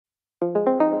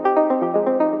Everywhere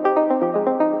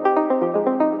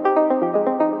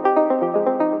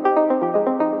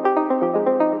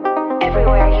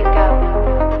you go,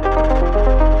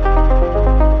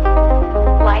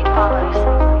 light follows.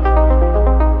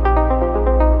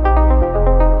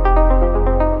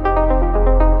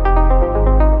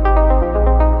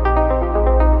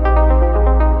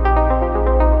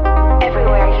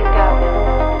 Everywhere you go,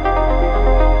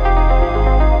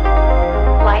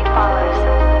 light follows.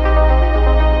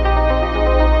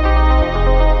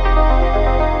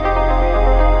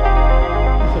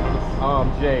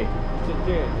 Jay.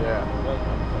 Jay. Yeah.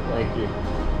 Welcome. Thank you.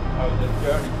 How was the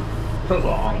journey?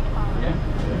 Long. Yeah.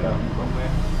 From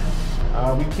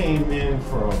where? We came in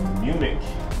from Munich.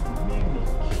 Munich.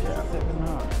 Yeah. 7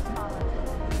 hours.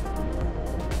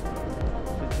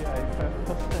 Did I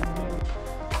first time here?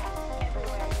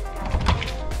 Everywhere you go,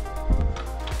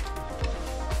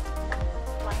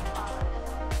 light follows.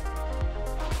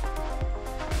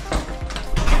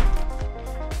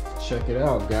 Check it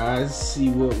out, guys. See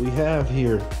what we have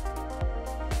here.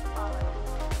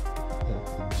 At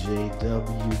the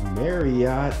JW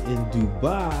Marriott in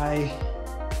Dubai.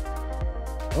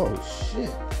 Oh shit.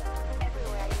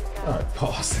 Everywhere you go. All right,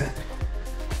 pause that.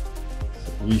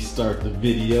 Restart the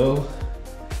video.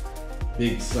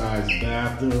 Big size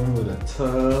bathroom with a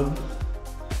tub,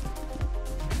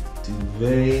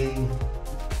 duvet. I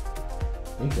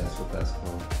think that's what that's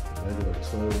called. Regular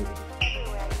toilet.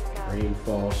 Everywhere you go.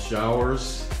 Rainfall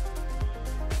showers.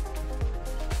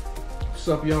 What's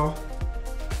up, y'all?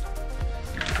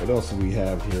 What else do we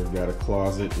have here? We've got a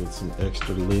closet with some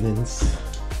extra linens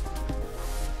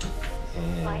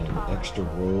and an extra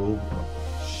robe,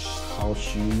 house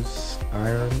shoes,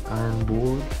 iron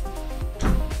board.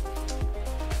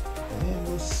 And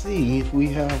let's see if we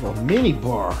have a mini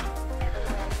bar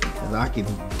that I can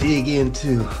dig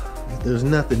into. If there's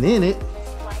nothing in it,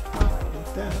 Light follows. look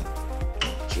at that.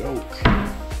 Joke.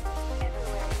 Everywhere you go,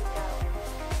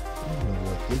 I don't know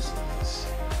what this is.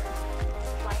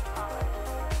 light follows.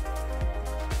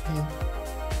 Yeah.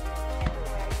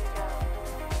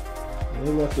 Everywhere you go,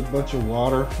 They left a bunch of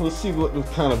water. Let's see what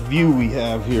kind of view we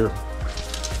have here.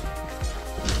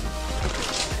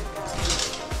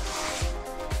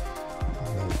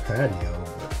 No patio,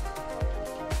 but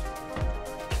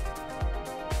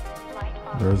light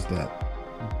follows. there's that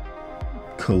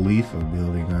Khalifa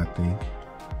building, I think.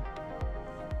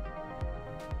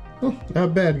 Oh,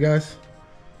 not bad, guys.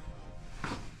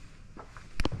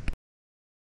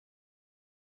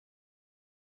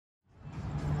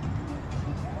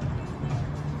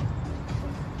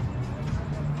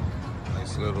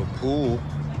 Nice little pool.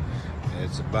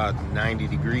 It's about 90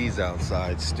 degrees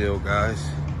outside still, guys.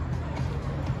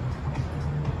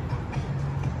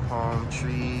 Palm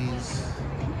trees,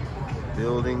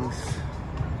 buildings.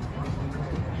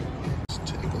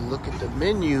 Let's take a look at the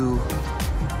menu.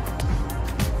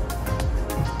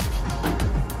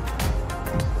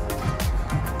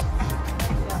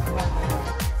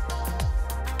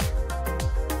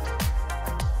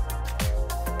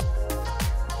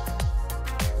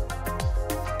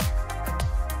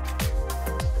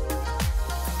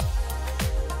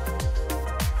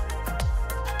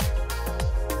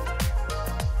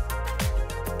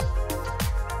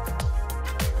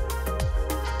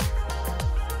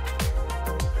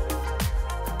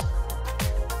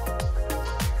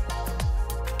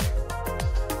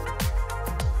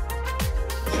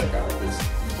 Check out this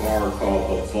bar called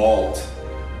The Vault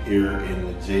here in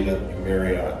the JW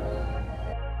Marriott.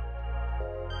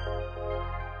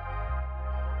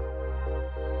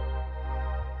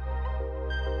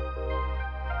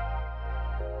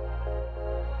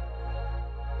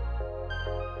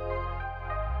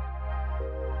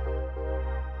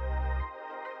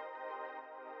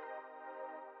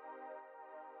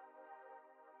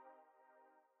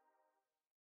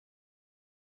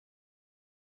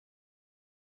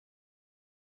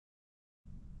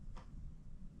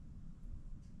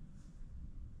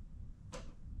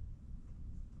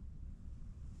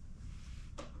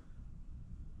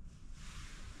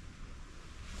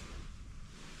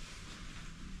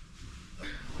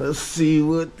 Let's see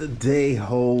what the day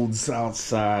holds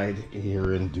outside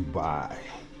here in Dubai.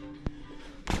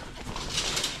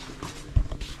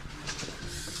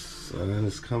 Sun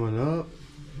is coming up.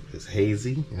 It's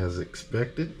hazy as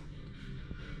expected.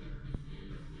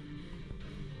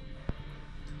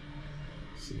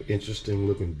 Some interesting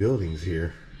looking buildings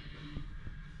here.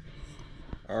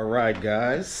 All right,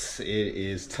 guys, it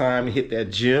is time to hit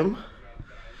that gym.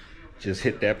 Just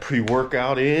hit that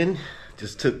pre-workout in.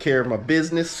 Just took care of my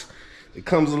business. It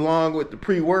comes along with the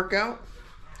pre-workout.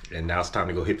 And now it's time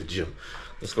to go hit the gym.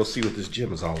 let's go see what this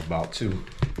gym is all about too.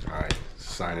 All right,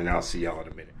 signing out. See y'all in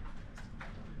a minute.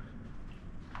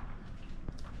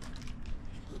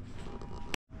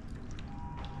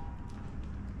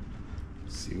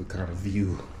 See what kind of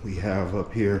view we have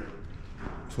up here.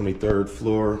 23rd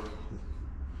floor.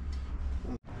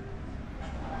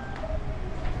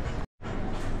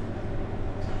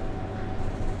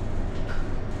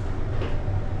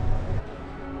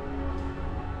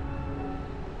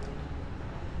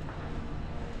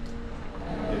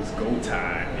 It's go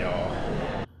time,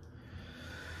 y'all.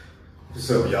 What's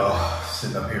up, y'all?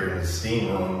 Sitting up here in the steam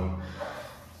room.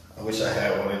 I wish I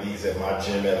had one of these at my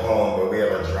gym at home, but we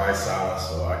have a dry sauna,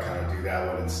 so I kind of do that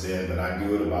one instead. But I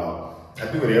do it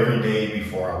every day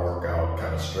before I work out,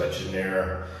 kind of stretch in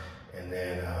there, and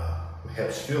then it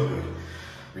helps you feel good.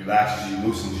 Relaxes you,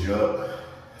 loosens you up.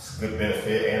 It's a good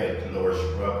benefit, and it lowers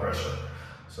your blood pressure.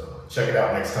 So check it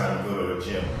out next time you go to the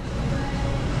gym.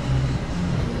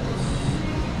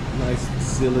 Nice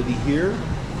facility here,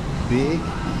 big.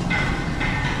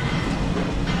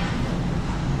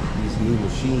 These new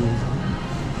machines.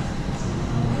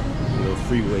 A little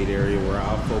free weight area where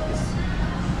I'll focus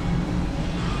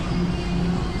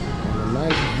on a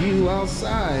nice view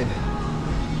outside.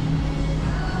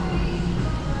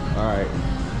 All right,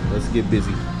 let's get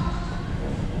busy.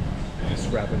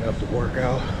 Just wrapping up the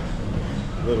workout.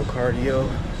 A little cardio,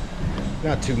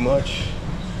 not too much.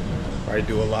 I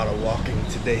do a lot of walking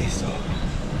today, so.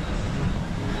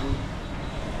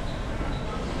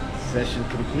 Session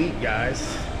complete,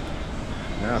 guys.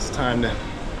 Now it's time to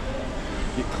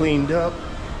get cleaned up,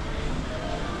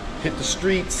 hit the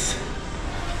streets,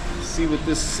 see what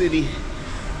this city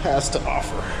has to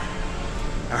offer.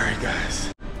 All right, guys.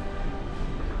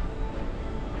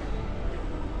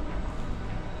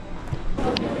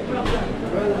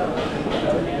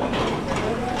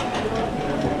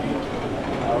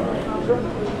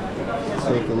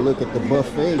 Take a look at the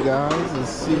buffet, guys, and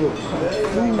see what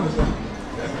food.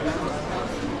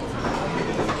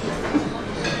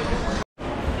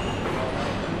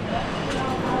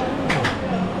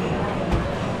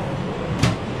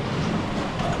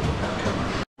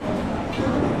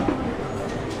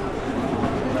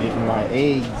 Eating my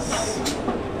eggs.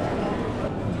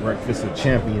 Breakfast of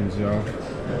champions, y'all.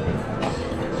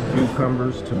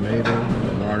 Cucumbers, tomato,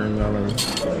 watermelon,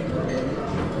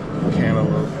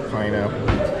 cantaloupe, pineapple,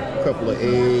 a couple of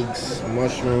eggs,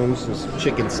 mushrooms, and some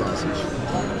chicken sausage.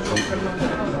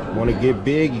 Want to get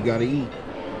big, you gotta eat.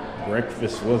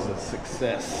 Breakfast was a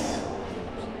success.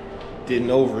 Didn't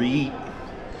overeat.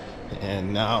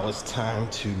 And now it's time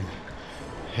to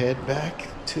head back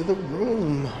to the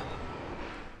room.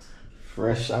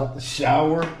 Fresh out the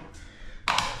shower.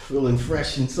 Feeling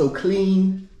fresh and so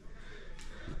clean.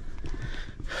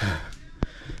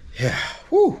 Yeah,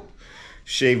 whoo.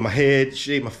 Shave my head,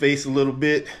 shave my face a little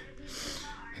bit.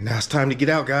 And now it's time to get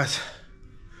out, guys.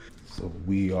 So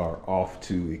we are off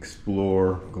to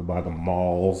explore, go by the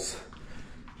malls.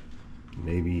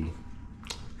 Maybe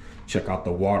check out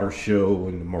the water show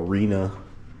and the marina.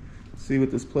 See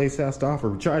what this place has to offer.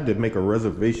 We tried to make a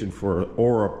reservation for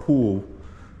Aura Pool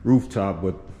rooftop,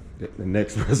 but the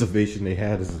next reservation they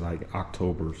had is like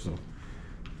October, so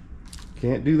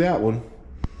can't do that one.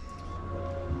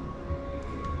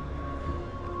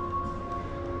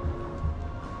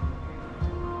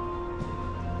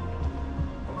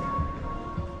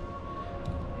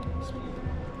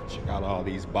 Check out all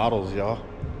these bottles, y'all.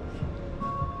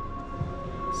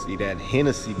 See that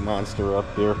Hennessy monster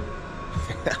up there.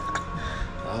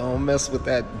 I don't mess with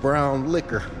that brown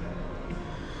liquor.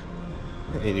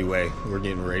 Anyway, we're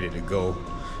getting ready to go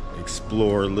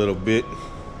explore a little bit.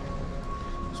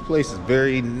 This place is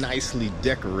very nicely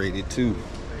decorated too. You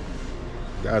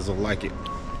guys will like it.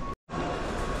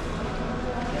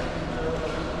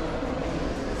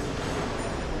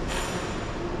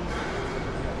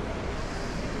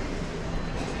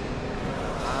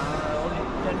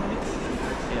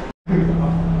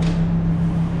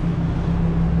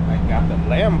 I got the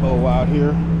Lambo out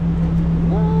here.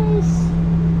 Nice.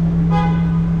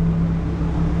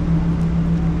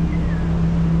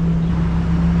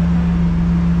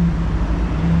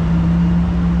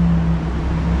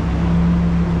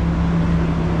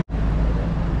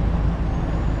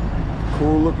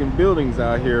 Cool looking buildings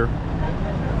out here.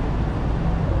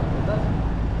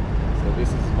 So this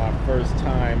is my first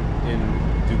time in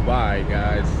Dubai,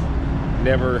 guys.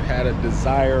 Never had a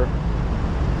desire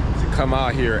to come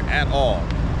out here at all,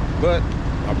 but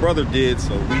my brother did,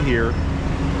 so we here,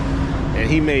 and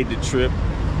he made the trip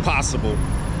possible.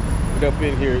 Get up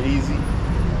in here easy.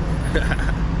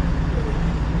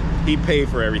 He paid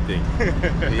for everything.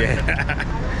 Yeah.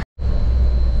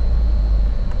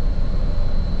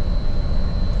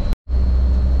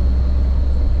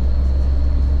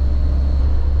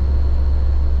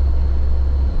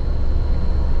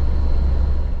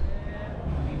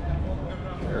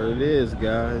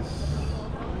 guys.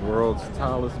 World's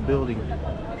tallest building.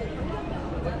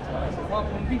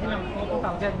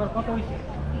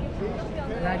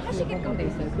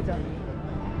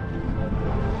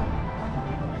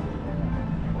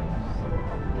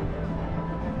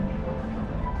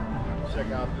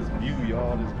 Check out this view,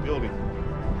 y'all, this building.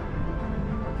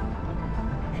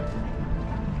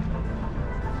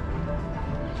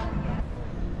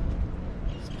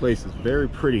 This place is very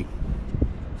pretty.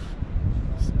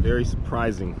 It's very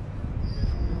surprising.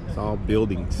 It's all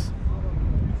buildings.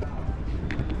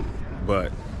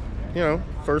 But, you know,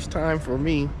 first time for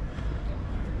me.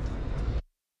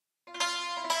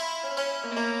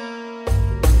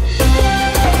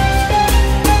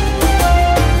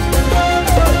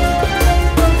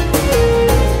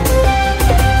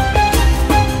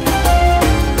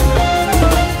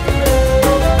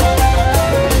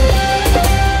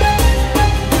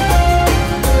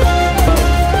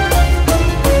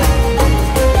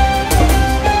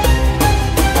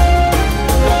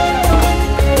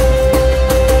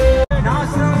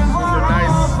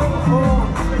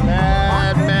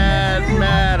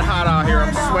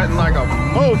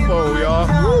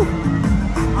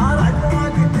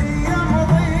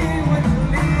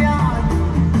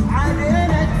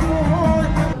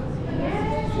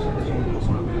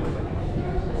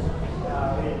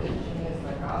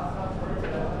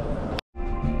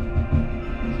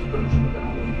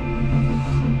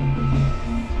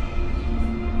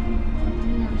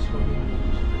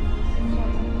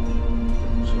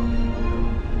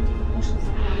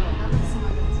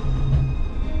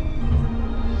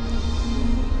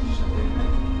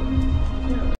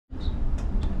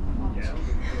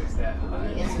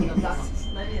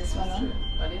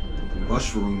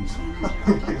 Mushrooms.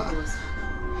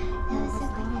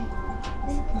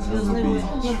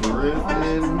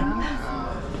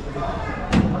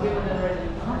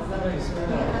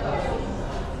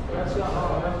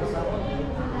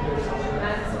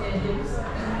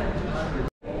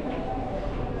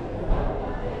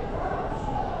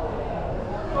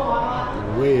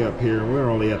 Way up here, we're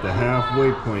only at the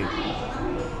halfway point.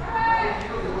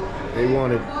 They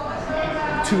wanted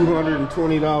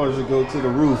 $220 to go to the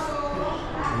roof.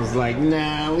 I was like,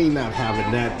 nah, we not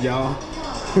having that, y'all.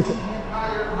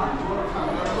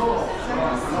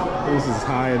 This is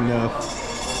high enough.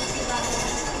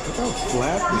 Look how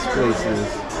flat this place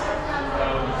is.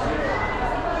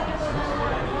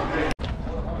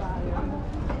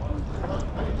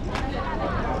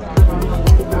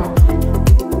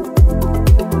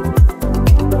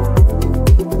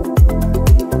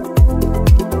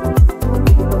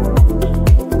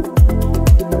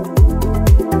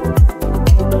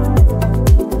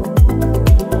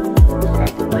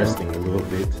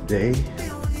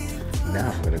 Now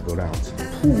I'm gonna go down to the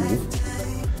pool.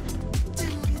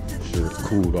 I'm sure it's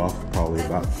cooled off probably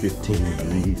about 15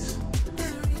 degrees.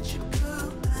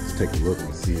 Let's take a look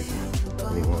and see if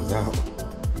anyone's out.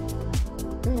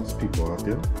 There's people out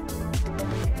there.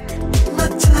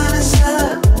 What time is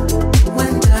up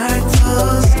when dark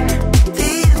falls? The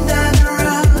end of the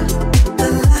road, the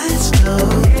lights glow.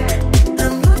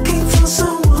 I'm looking for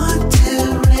someone to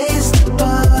raise the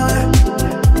bar.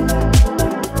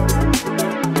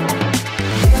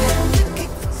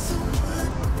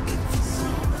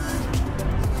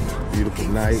 Beautiful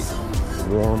night,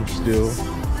 warm still.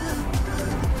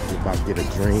 We're about to get a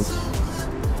drink,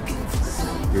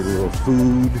 get a little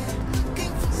food,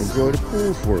 enjoy the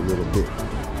pool for a little bit.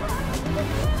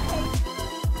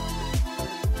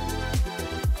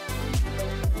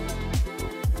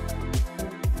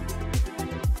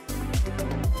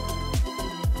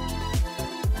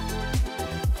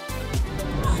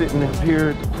 Sitting up here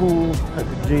at the pool at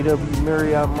the JW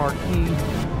Marriott Marquis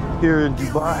here in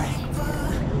Dubai.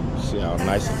 See how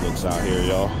nice it looks out here,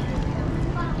 y'all.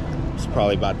 It's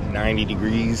probably about 90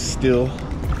 degrees still.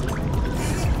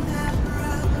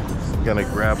 Gonna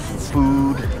grab some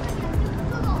food,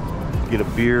 get a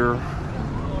beer.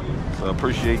 So I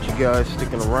appreciate you guys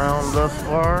sticking around thus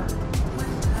far.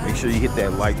 Make sure you hit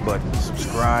that like button,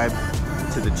 subscribe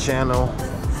to the channel,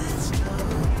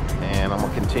 and I'm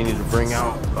gonna continue to bring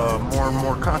out more and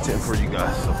more content for you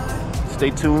guys. So stay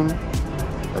tuned.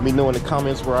 Let me know in the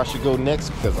comments where I should go next,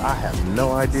 because I have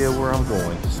no idea where I'm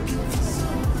going. So,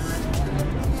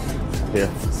 yeah,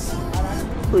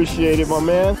 appreciate it, my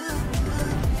man.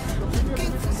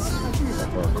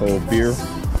 A cold beer.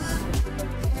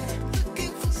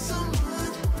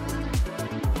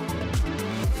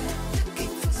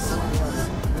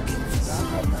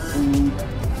 Got my food.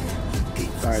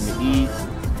 Time to eat.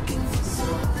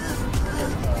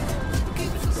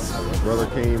 My brother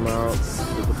came out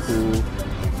to the pool.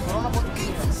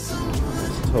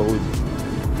 told you.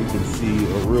 You can see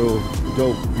a real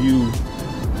dope view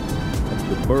of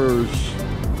the Burj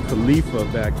Khalifa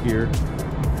back here.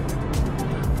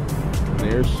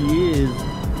 There she is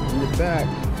in the back,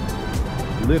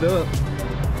 lit up.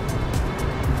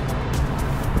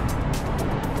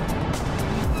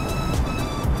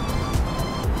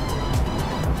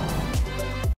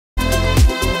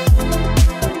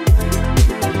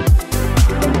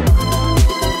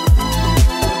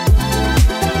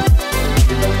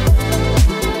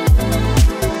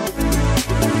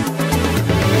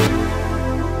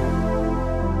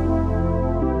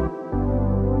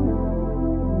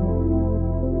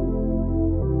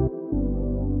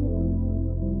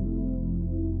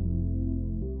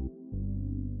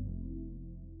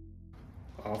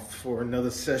 Off for another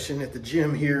session at the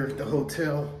gym here at the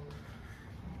hotel.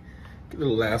 Get a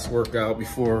little last workout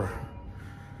before I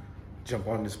jump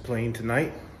on this plane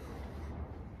tonight.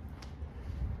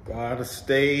 Gotta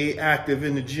stay active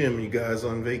in the gym, you guys,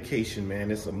 on vacation,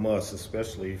 man. It's a must,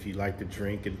 especially if you like to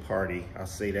drink and party. I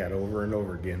say that over and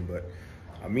over again, but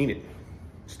I mean it.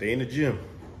 Stay in the gym.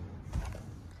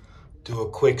 Do a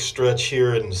quick stretch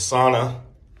here in the sauna.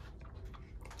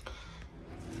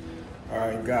 All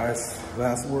right, guys,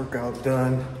 last workout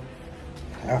done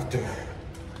after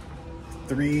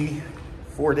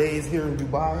 3-4 days here in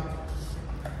Dubai.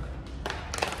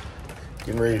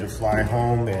 Getting ready to fly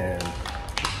home and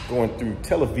going through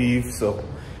Tel Aviv, so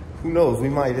who knows, we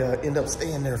might end up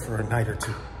staying there for a night or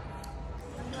two.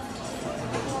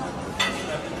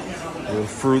 Little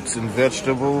fruits and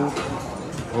vegetables,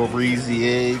 over easy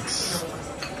eggs,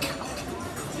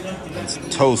 and some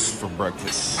toast for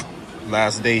breakfast.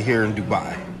 Last day here in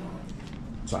Dubai.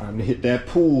 Time to hit that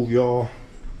pool, y'all.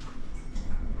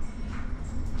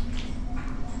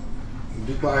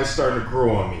 Dubai's starting to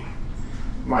grow on me.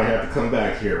 Might have to come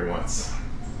back here once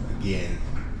again.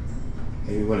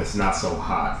 Maybe when it's not so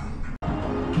hot.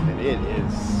 And it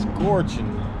is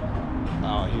scorching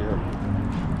out here.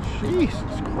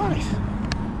 Jesus Christ.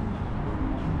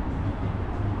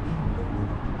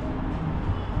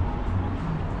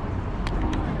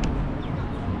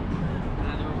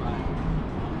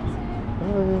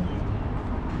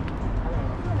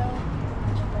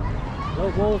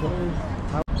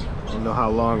 I don't know how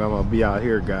long I'm gonna be out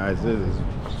here, guys. It is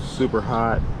super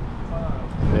hot.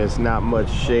 There's not much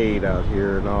shade out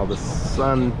here, and all the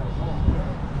sun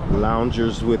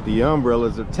loungers with the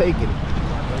umbrellas are taken.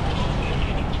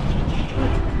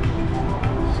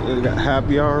 So we got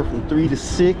happy hour from 3 to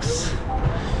 6.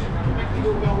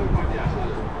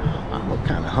 I'm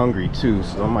kind of hungry too,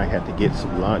 so I might have to get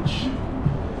some lunch.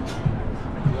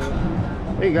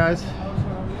 Hey guys,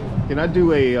 can I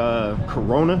do a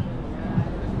Corona?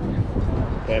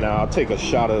 And I'll take a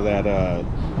shot of that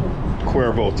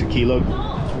Cuervo tequila.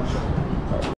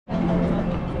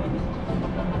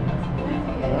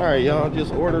 All right, y'all,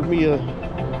 just ordered me a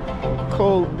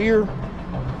cold beer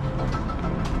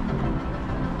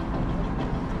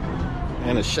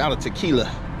and a shot of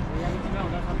tequila.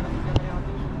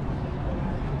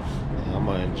 I'm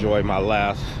gonna enjoy my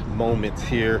last moments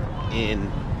here in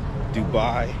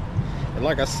Dubai. And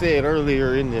like I said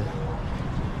earlier in the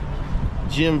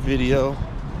gym video,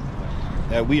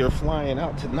 that we are flying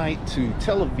out tonight to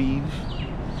Tel Aviv,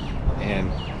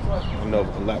 and I don't know,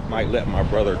 might let my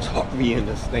brother talk me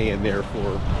into staying there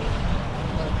for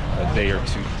a day or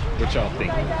two. What y'all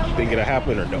think? Think it'll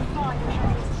happen or no?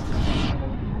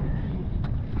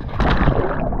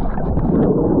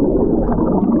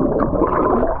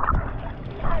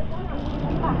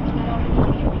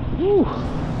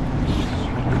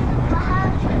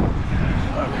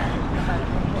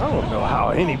 I don't know how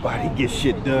anybody gets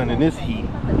shit done in this heat.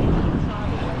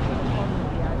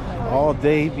 All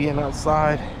day being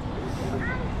outside.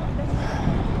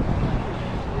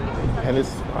 And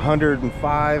it's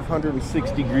 105,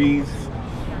 106 degrees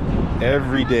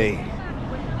every day.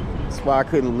 That's why I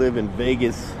couldn't live in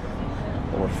Vegas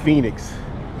or Phoenix.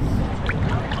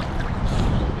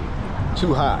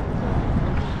 Too hot.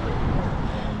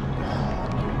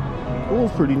 Oh,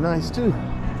 pretty nice too.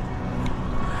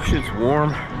 Shit's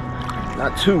warm.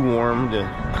 Not too warm to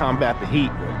combat the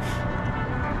heat, but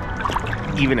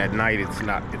even at night it's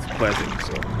pleasant,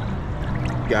 so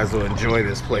you guys will enjoy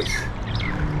this place.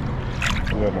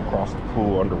 Swim across the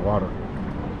pool underwater.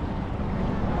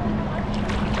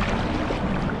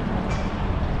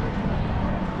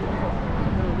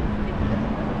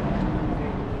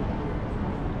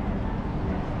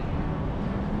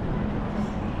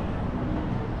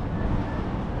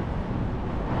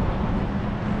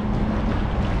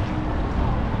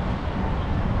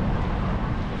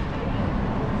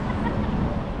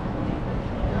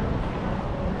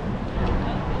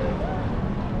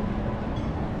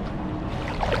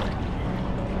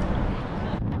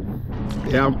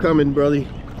 Yeah, I'm coming, brother.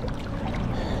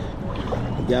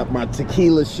 Got my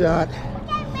tequila shot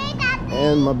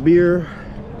and my beer.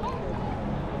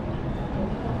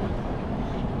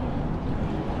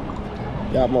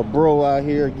 Got my bro out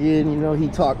here again. You know, he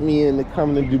talked me into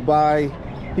coming to Dubai.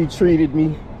 He treated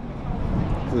me.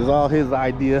 This is all his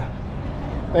idea.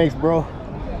 Thanks, bro.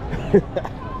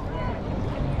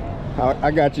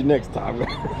 I got you next time.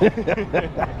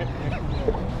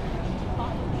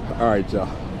 All right, y'all.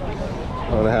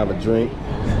 I'm gonna have a drink.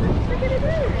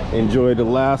 Enjoy the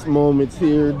last moments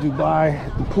here in Dubai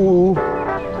at the pool.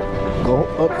 Go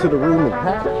up to the room and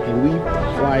pack, and we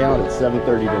fly out at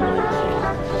 7:30 tonight.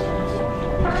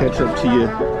 Catch up to you.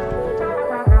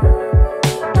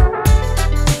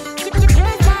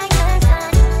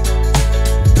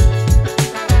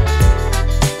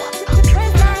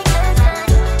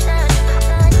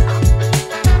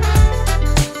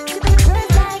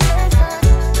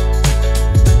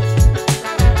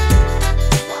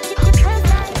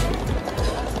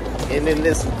 And in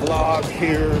this vlog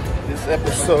here, this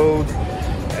episode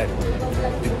at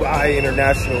Dubai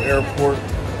International Airport,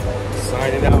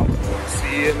 signing out.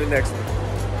 See you in the next one.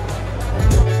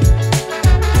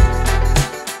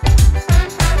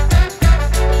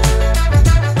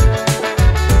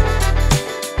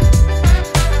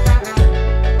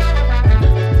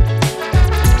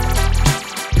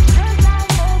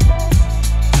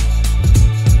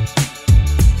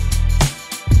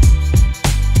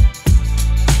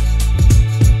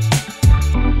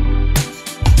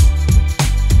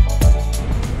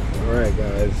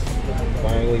 Guys,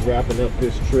 finally wrapping up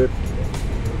this trip,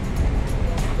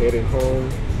 heading home.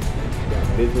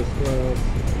 Got business class,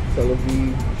 Tel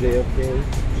Aviv, JFK,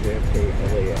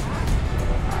 LAX.